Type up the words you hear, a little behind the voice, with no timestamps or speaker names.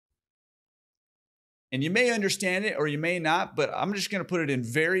And you may understand it or you may not, but I'm just going to put it in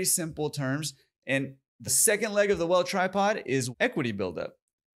very simple terms. And the second leg of the well tripod is equity buildup.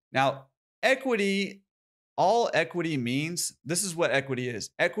 Now, equity, all equity means, this is what equity is.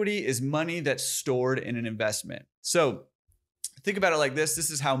 Equity is money that's stored in an investment. So think about it like this. This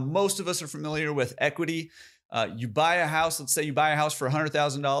is how most of us are familiar with equity. You buy a house. Let's say you buy a house for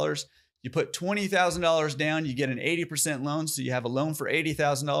 $100,000. You put $20,000 down. You get an 80% loan. So you have a loan for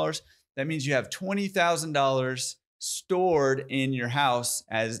 $80,000. That means you have $20,000 stored in your house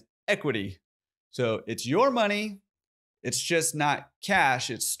as equity. So it's your money. It's just not cash.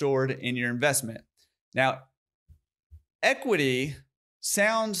 It's stored in your investment. Now, equity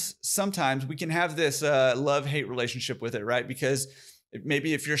sounds, sometimes we can have this love-hate relationship with it, right? Because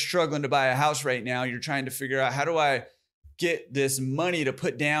maybe if you're struggling to buy a house right now, you're trying to figure out, how do I get this money to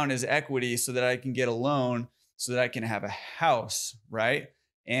put down as equity so that I can get a loan so that I can have a house, right?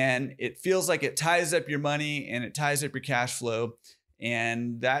 And it feels like it ties up your money and it ties up your cash flow.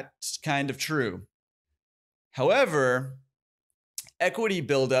 And that's kind of true. However, equity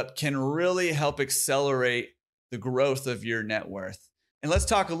buildup can really help accelerate the growth of your net worth. And let's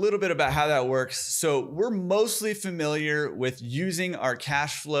talk a little bit about how that works. So we're mostly familiar with using our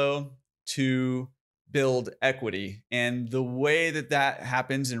cash flow to build equity. And the way that that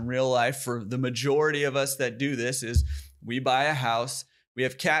happens in real life for the majority of us that do this is we buy a house, we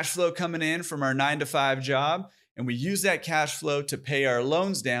have cash flow coming in from our 9-to-5 job, and we use that cash flow to pay our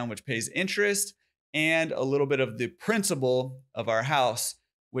loans down, which pays interest and a little bit of the principal of our house,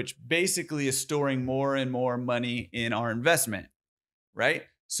 which basically is storing more and more money in our investment, right?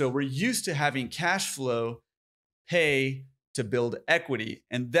 So we're used to having cash flow pay to build equity.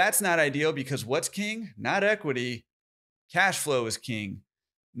 And that's not ideal because what's king? Not equity. Cash flow is king.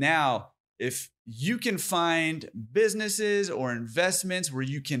 Now, if you can find businesses or investments where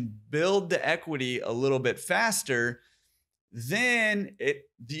you can build the equity a little bit faster, then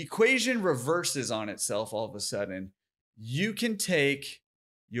the equation reverses on itself all of a sudden. You can take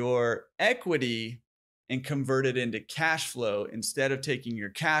your equity and convert it into cash flow instead of taking your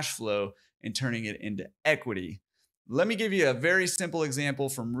cash flow and turning it into equity. Let me give you a very simple example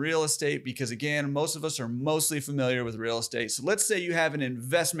from real estate because, again, most of us are mostly familiar with real estate. So let's say you have an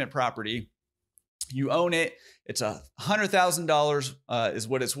investment property. You own it. It's $100,000 is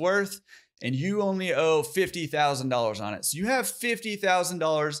what it's worth. And you only owe $50,000 on it. So you have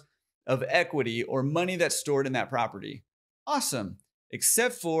 $50,000 of equity or money that's stored in that property. Awesome.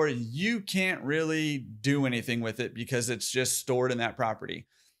 Except for you can't really do anything with it because it's just stored in that property.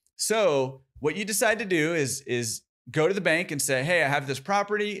 So what you decide to do is go to the bank and say, hey, I have this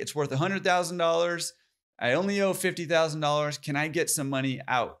property. It's worth $100,000. I only owe $50,000. Can I get some money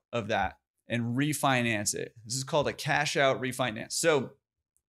out of that and refinance it? This is called a cash out refinance. So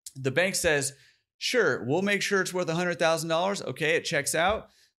the bank says, sure, we'll make sure it's worth $100,000. Okay, it checks out.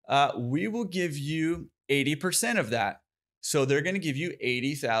 We will give you 80% of that. So they're going to give you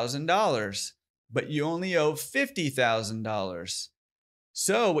 $80,000, but you only owe $50,000.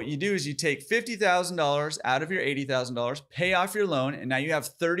 So what you do is you take $50,000 out of your $80,000, pay off your loan, and now you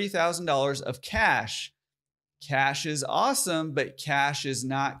have $30,000 of cash. Cash is awesome, but cash is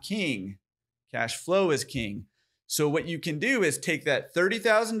not king. Cash flow is king. So what you can do is take that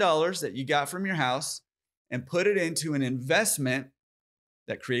 $30,000 that you got from your house and put it into an investment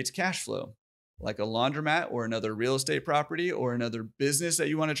that creates cash flow, like a laundromat or another real estate property or another business that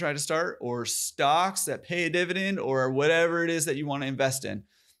you want to try to start, or stocks that pay a dividend, or whatever it is that you want to invest in,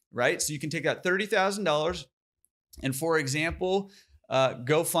 right? So you can take that $30,000 and, for example,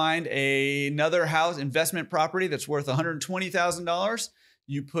 go find another house investment property that's worth $120,000.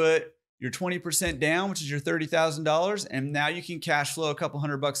 You put your 20% down, which is your $30,000. And now you can cash flow a couple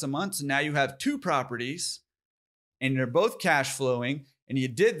 $100 a month. So now you have two properties and they're both cash flowing. And you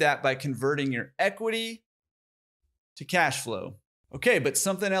did that by converting your equity to cash flow. Okay, but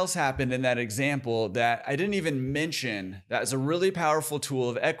something else happened in that example that I didn't even mention. That is a really powerful tool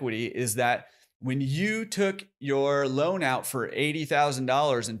of equity, is that when you took your loan out for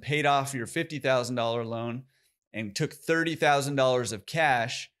 $80,000 and paid off your $50,000 loan and took $30,000 of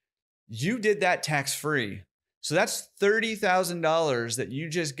cash, you did that tax-free. So that's $30,000 that you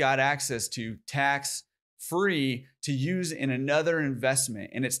just got access to tax-free to use in another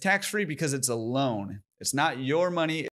investment. And it's tax-free because it's a loan. It's not your money.